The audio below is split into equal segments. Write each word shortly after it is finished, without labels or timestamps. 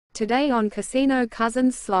Today on Casino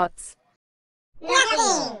Cousins Slots.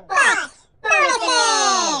 Nothing but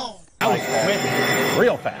bonuses! I was quit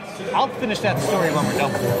real fast. I'll finish that story when we're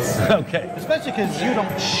done with this. Okay. Especially because you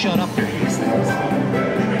don't shut up during these things.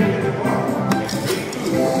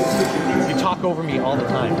 You talk over me all the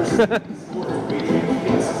time.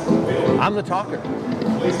 I'm the talker.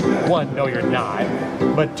 One, no you're not.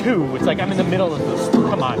 But two, it's like I'm in the middle of this.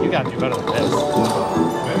 Come on, you gotta do better than this.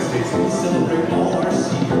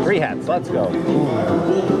 3 hats, let's go.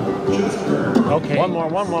 Okay. One more.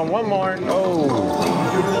 Oh,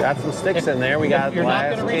 got some sticks in there. We got If you're not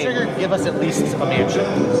last gonna king. retrigger, give us at least a mansion.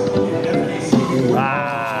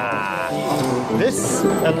 This,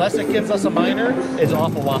 unless it gives us a minor, is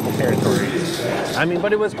awful waffle territory. I mean,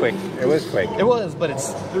 but it was quick. It was quick. It was, but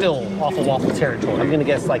it's still awful waffle territory. I'm gonna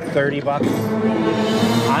guess like 30 bucks.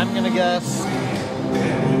 I'm gonna guess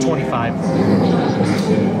 25.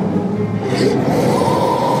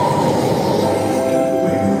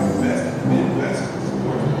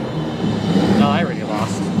 No, I already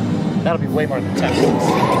lost. That'll be way more than 10 bucks.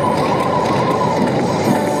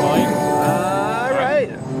 All right.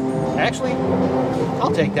 Actually,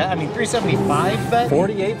 I'll take that. I mean, 375 bet.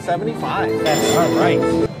 48.75. That's all right.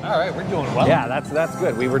 All right, we're doing well. Yeah, that's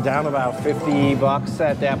good. We were down about 50 bucks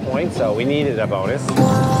at that point, so we needed a bonus. All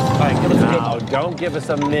right, give us a Now, don't give us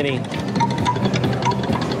a mini.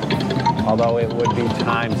 Although it would be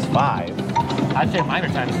times 5. I'd say minor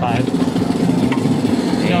times 5.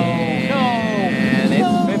 And it's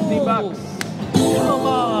 50 bucks. Come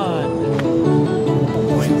on.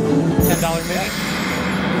 $10 mini.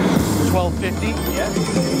 $12.50. Yeah.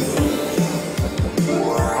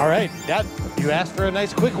 All right, that you asked for a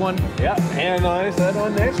nice quick one. Yeah, and I said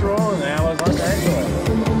on next roll, and that was on next roll.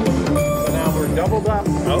 So now we're doubled up.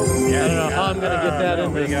 Oh, yeah. I don't know how I'm gonna get that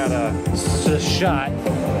in. We got a shot.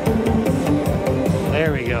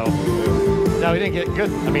 There we go. No, we didn't get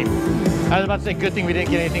good. I mean, I was about to say good thing we didn't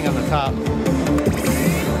get anything on the top.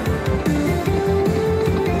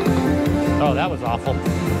 Oh, that was awful.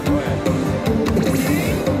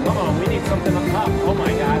 Come on, we need something up top. Oh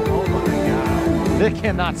my god. Oh my god. They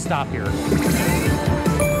cannot stop here.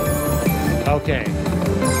 Okay.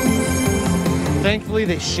 Thankfully,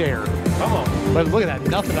 they share. Come on. But look at that,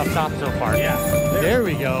 nothing up top so far. Yeah. There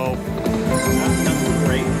we go. Nothing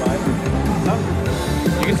great, but something.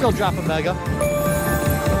 You can still drop a mega.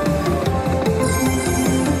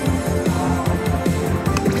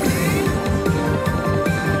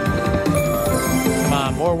 Come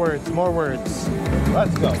on, more words, more words.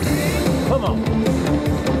 Let's go. Come on.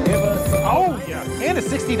 Give us. Oh, yeah. And a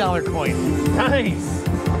 $60 coin. Nice.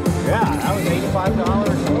 Yeah, that was $85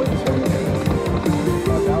 coins.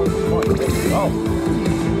 That was the point. Oh.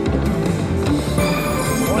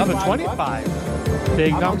 Another 25.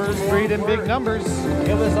 Big numbers breed in big numbers.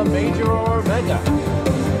 Give us a major or mega.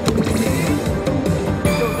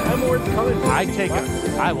 Those M-words coming.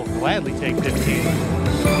 I will gladly take 15.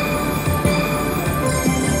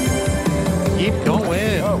 Keep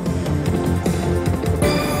going. Oh.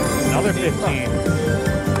 Another 15.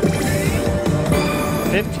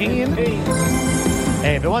 15?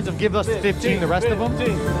 Hey, if it wants to give us 15, the rest of them.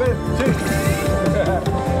 15.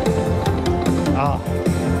 Oh,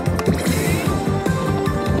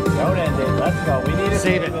 Don't end it. Let's go. We need to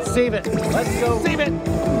save it. Save it. Let's go. Save it.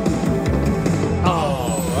 Oh,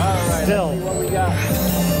 All right. still. Let's see what we got.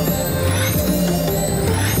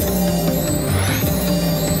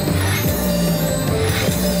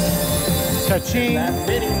 Cha-ching. That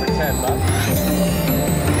mini for 10 bucks.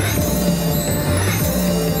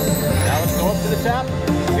 Now let's go up to the top.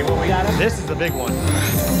 See what we got up. This is the big one.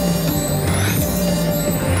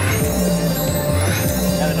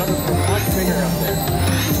 Yeah, the numbers are much bigger up there.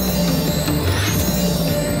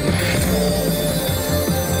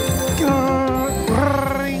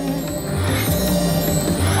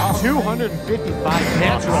 Oh, 255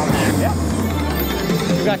 natural. Yeah.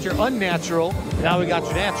 You got your unnatural. Now we got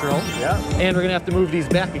your natural. Yeah. And we're gonna have to move these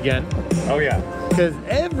back again Oh yeah. because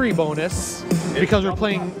every bonus, because we're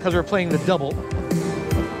playing the double.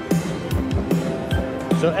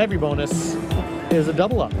 So every bonus is a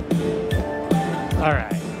double up. All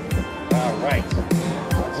right. All right.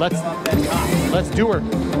 Let's do her.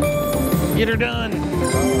 Get her done. All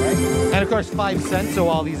right. And of course, 5 cents. So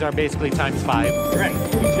all these are basically times 5. Right.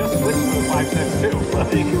 We just switched to the 5 cents too.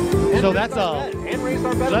 So that's a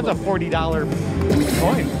 $40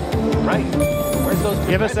 coin. Right. Where's those?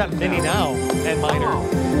 Give us that mini now and minor.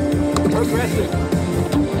 Progressive.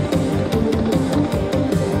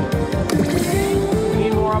 We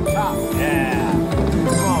need more up top. Yeah.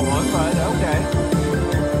 Small one, but okay.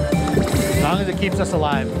 As long as it keeps us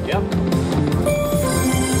alive. Yep.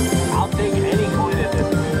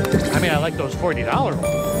 like those $40 ones.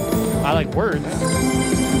 I like words.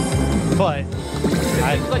 But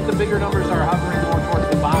It's like the bigger numbers are hovering more towards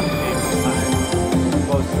the bottom as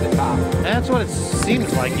opposed to the top. that's what it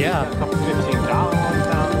seems like, yeah. A couple $15 ones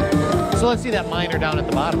down there. So let's see that minor down at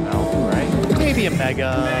the bottom now. Right? Maybe a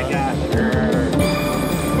mega. Mega, sure.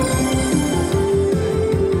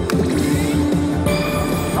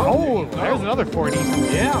 Oh, there's another 40.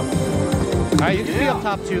 Yeah. All right, you can be up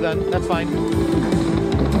top too then. That's fine.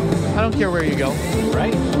 I don't care where you go.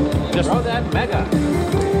 Right? Just Throw that mega.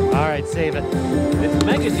 all right, save it. It's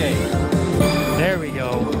Mega Day. There we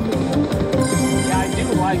go. Yeah, I do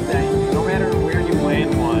like that. No matter where you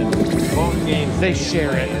land one, both games They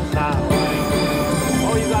share it. It's not like,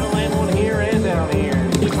 oh, you got to land one here and down here.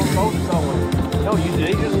 Keep them both going. No,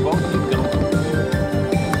 they just both keep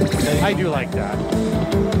going. I do like that.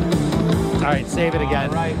 All right, save it again.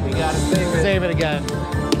 All right, we got to save it. Save it again.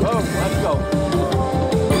 Boom, let's go.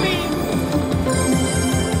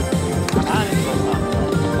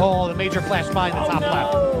 Oh, the major flashed by in the top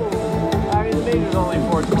left. I mean, the major's only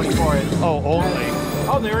 424. Oh, only.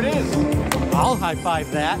 Oh, there it is. I'll high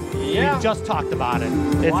five that. Yeah. We just talked about it.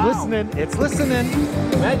 It's Wow. listening. It's listening.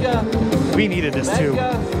 Mega. We needed this too.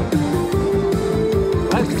 Mega.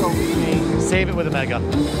 Let's go, baby. Save it with a mega.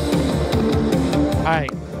 All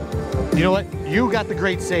right. You know what? You got the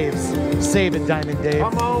great saves. Save it, Diamond Dave.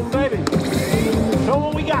 Come on, baby. Show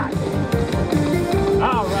what we got.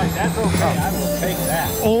 All right, that's okay. I will take that.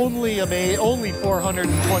 Only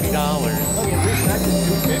 $420. Look at this. That's a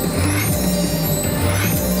 250.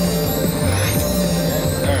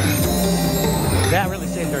 Yes, sir. That really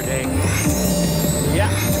saved our day. Yeah,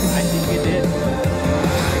 I think it did.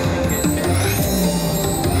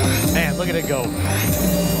 Man, look at it go.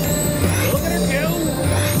 Look at it go.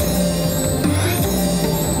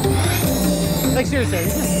 Like seriously, are you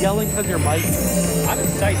just yelling because your mic? I'm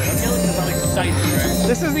excited. I'm yelling because I'm excited.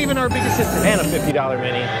 This isn't even our biggest hit today. And a $50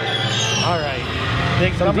 mini. All right.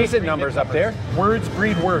 Big Some numbers, decent big numbers up there. Words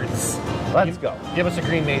breed words. Let's go. Give us a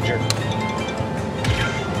green major.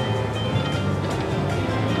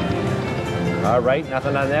 All right,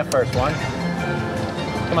 nothing on that first one.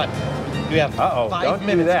 Come on. You have Uh-oh, 5 don't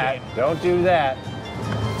minutes. do that. Game. Don't do that.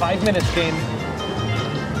 5 minutes game.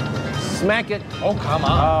 Smack it. Oh, come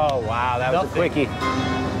on. Oh, wow, that was a Nothing. quickie.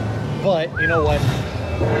 But you know what?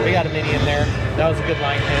 We got a mini in there. That was a good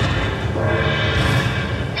line hit.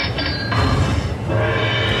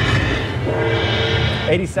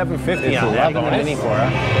 $87.50 on that lovely. mini for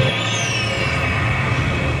us.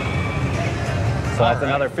 So that's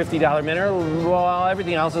another $50 minute. Well,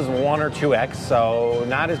 everything else is 1 or 2x, so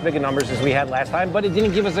not as big a numbers as we had last time, but it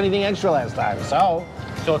didn't give us anything extra last time. So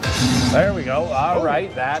it's there we go. All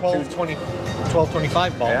right, that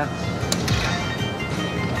 1225 ball. Yeah.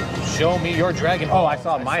 Show me your Dragon Ball. Oh, I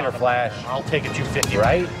saw a minor flash. I'll take a 250.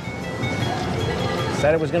 Right?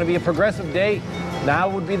 Said it was going to be a progressive day. Now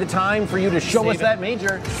would be the time for you to show us that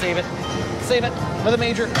major. Save it. Save it with a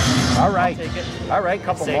major. All right. I'll take it. All right,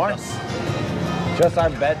 couple Saved more. us. Just our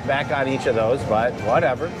bet back on each of those, but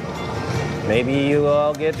whatever. Maybe you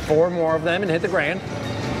will get 4 more of them and hit the grand.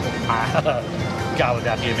 God, would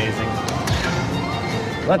that be amazing?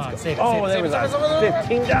 Let's on, go. save it, Oh, save it, there save was it, a save it,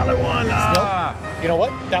 save it. $15 one. Ah. You know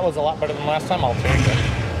what? That was a lot better than last time. I'll take it.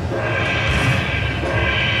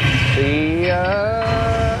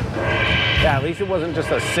 Yeah, at least it wasn't just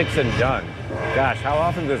a 6 and done. Gosh, how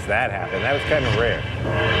often does that happen? That was kind of rare.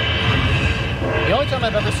 The only time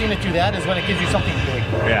I've ever seen it do that is when it gives you something big.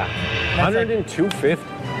 Yeah. That's 102.50.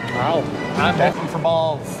 Wow. I'm looking for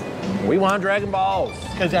balls. We want Dragon Balls.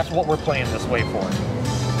 Because that's what we're playing this way for.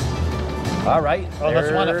 All right. Well,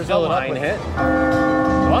 let's want to There's fill a it up line with hit.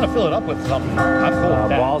 I want to fill it up with something. I'm cool with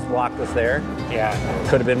that. Balls blocked us there. Yeah.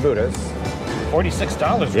 Could have been Buddhas.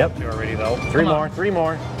 $46 Yep. up to already though. 3 Come more. on. 3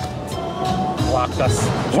 more. Blocked us.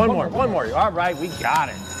 One more. All right, we got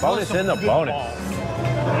it. Bonus in the bonus.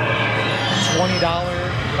 $20,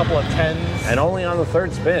 a couple of 10s. And only on the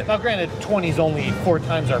 3rd spin. Now granted, 20's only 4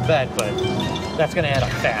 times our bet, but that's going to add up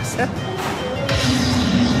fast.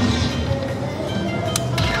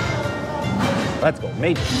 Let's go.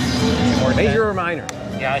 Major. More Major 10. or minor?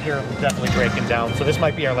 Yeah, I hear them definitely breaking down. So this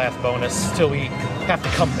might be our last bonus till we have to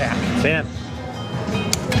come back. 10.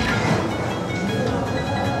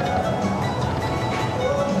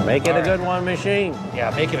 Make it a good one, machine. Yeah,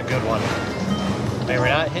 make it a good one. Maybe we're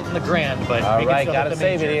not hitting the grand, but All we right, can gotta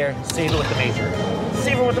save it here. Save it with the major.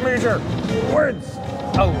 Save it with the major. Words.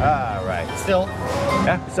 Oh, All right. still.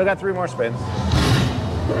 Yeah, still got 3 more spins.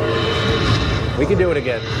 We can do it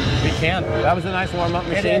again. We can. That was a nice warm-up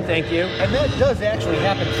machine. Thank you. And that does actually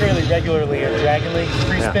happen fairly regularly in Dragon League.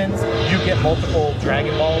 3 Yeah. spins, you get multiple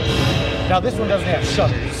Dragon Balls. Now this one doesn't have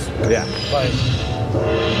shutters, Yeah. but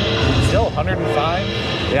still 105.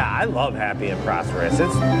 Yeah, I love Happy and Prosperous.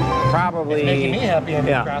 It's probably It's making me happy and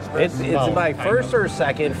prosperous. It's Well, my kind first of. or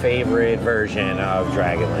second favorite version of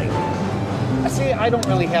Dragon Link. See, I don't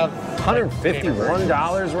really have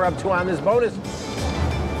 $151 we're up to on this bonus.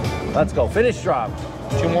 Let's go. Finish drop.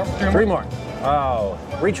 Two more? Three more. Oh,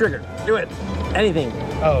 re-trigger. Do it. Anything.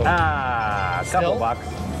 Oh. Ah, a couple Still? bucks.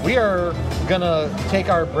 We are gonna take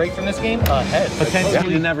our break from this game ahead.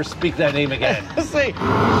 Potentially never speak that name again. Let's see.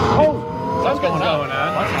 Oh, What's something's going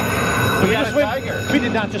on? What's happening? We got a win. tiger. We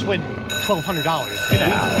did not just win $1,200. Did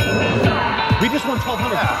we just won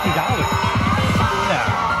 $1,250.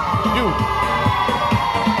 Dude.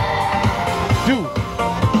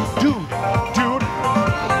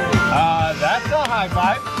 That's a high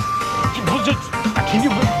five. Can you?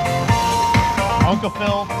 Uncle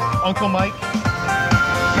Phil, Uncle Mike.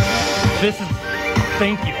 This is.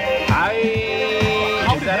 Thank you.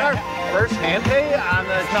 Is that our first hand pay on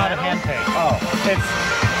the It's not a channel? hand pay. Oh. It's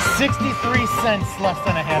 63 cents less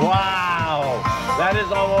than a hand pay. Wow. That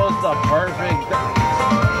is almost a perfect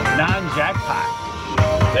non-jackpot.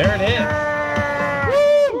 There it is.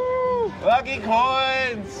 Woo! Lucky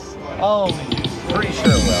coins. Oh, Pretty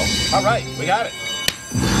sure it will. All right, we got it.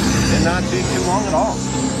 Did not take too long at all.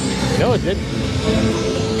 no, it didn't.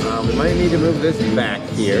 We might need to move this back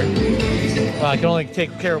here. Well, I can only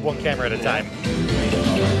take care of one camera at a time.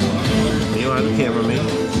 You on the camera, man?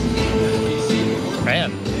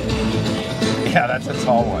 Man, Yeah, that's a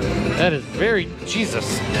tall one. that is very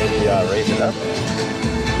Jesus. Maybe raise it up.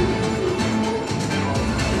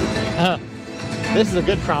 This is a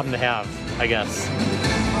good problem to have, I guess.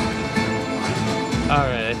 All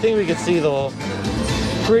right, I think we can see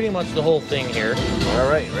pretty much the whole thing here. All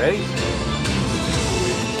right, ready?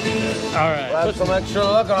 All right, We'll have some extra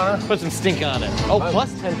look on it. put some stink on it. Oh,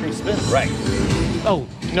 plus 10 free spins. Right. Oh,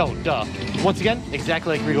 no, duh. Once again,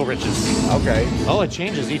 exactly like Regal Riches. Okay. Oh, it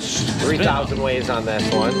changes each 3,000 ways on this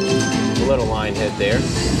one. A little line hit there.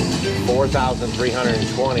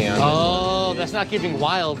 4,320 on this Oh, that's not giving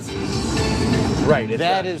wilds. one. Right.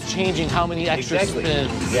 That is changing how many extra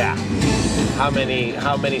spins. Yeah. How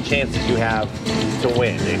many chances you have to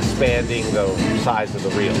win, expanding the size of the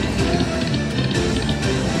reel.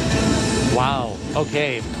 Wow.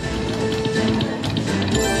 Okay.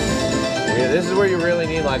 Yeah, this is where you really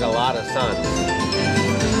need like a lot of suns.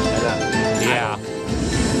 Yeah.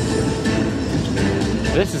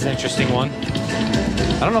 This is an interesting one.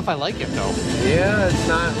 I don't know if I like it though. Yeah, it's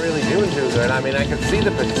not really doing too good. I mean, I can see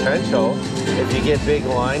the potential if you get big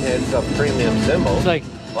line hits of premium symbols. It's like,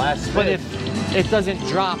 Last spin. but if it doesn't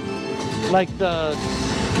drop like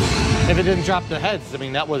if it didn't drop the heads, I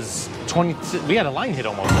mean, that was 20, we had a line hit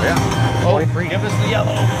almost. Yeah. Oh, Give us the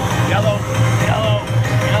yellow. Yellow.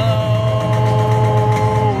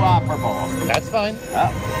 Purple. that's fine.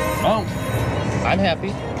 Boom. I'm happy.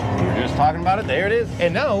 We were just talking about it. There it is.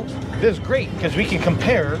 And now, this is great because we can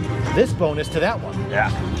compare this bonus to that one Yeah.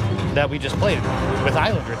 that we just played with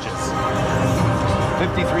Island Riches.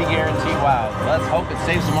 53 guaranteed wild. Let's hope it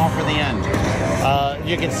saves them all for the end.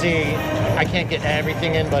 You can see I can't get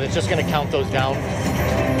everything in, but it's just going to count those down.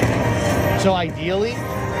 So ideally,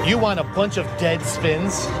 you want a bunch of dead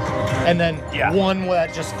spins and then Yeah. one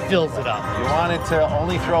that just fills it up. You want it to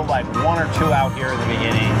only throw like one or two out here in the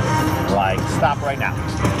beginning. Like, stop right now.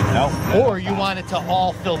 No. Or you want it to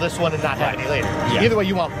all fill this one and not have any later. Yeah. Either way,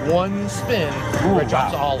 you want one spin where it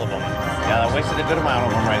drops wow. all of them. Yeah, that wasted a good amount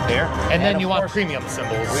of them right there. And then of you want course, premium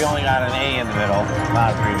symbols. We only got an A in the middle,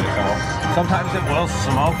 not a premium symbol. Sometimes it will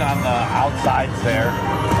smoke on the outsides there,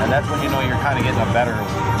 and that's when you know you're kind of getting a better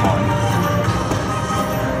one.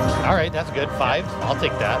 All right, that's good. 5. I'll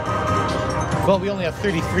take that. Well, we only have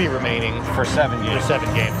 33 remaining For 7 for games.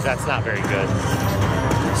 7 games. That's not very good.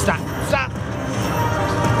 Stop.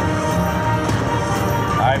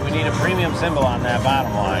 All right, we need a premium symbol on that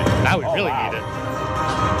bottom line. Now we Oh, really wow. need it.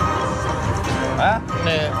 Huh?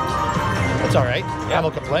 Nah, that's all right. Yeah. I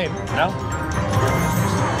won't complain. No?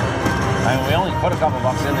 I mean, we only put a couple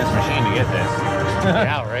bucks in this machine to get this.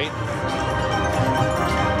 Yeah, right?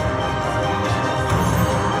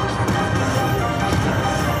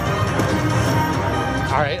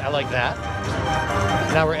 All right, I like that.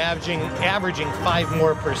 Now we're averaging 5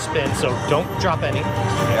 more per spin, so don't drop any.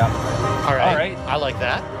 Yeah. All right. All right. I like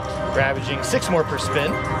that. We're averaging 6 more per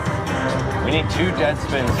spin. We need 2 dead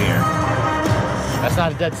spins here. That's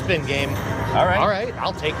not a dead spin game. All right. All right,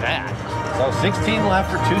 I'll take that. So 16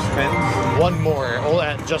 left for 2 spins. 1 more,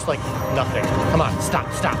 just like nothing. Come on, stop.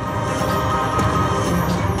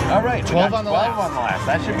 All right. 12 we got on the 12 last. on the last.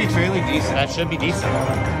 That should be fairly decent. That should be decent.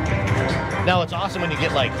 Now it's awesome when you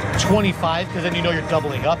get like 25 because then you know you're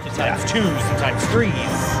doubling up to times 2s and times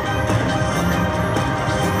 3s.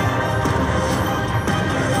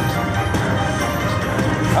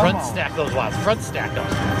 Front stack those watts. Front stack them.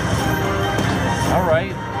 All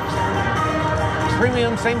right.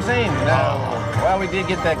 Premium, same. No. Well, we did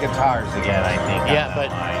get that guitars again, I think. Yeah, but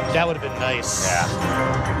that would have been nice.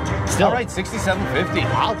 Yeah. Still. All right, $67.50.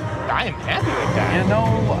 I am happy with that. You know,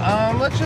 let's just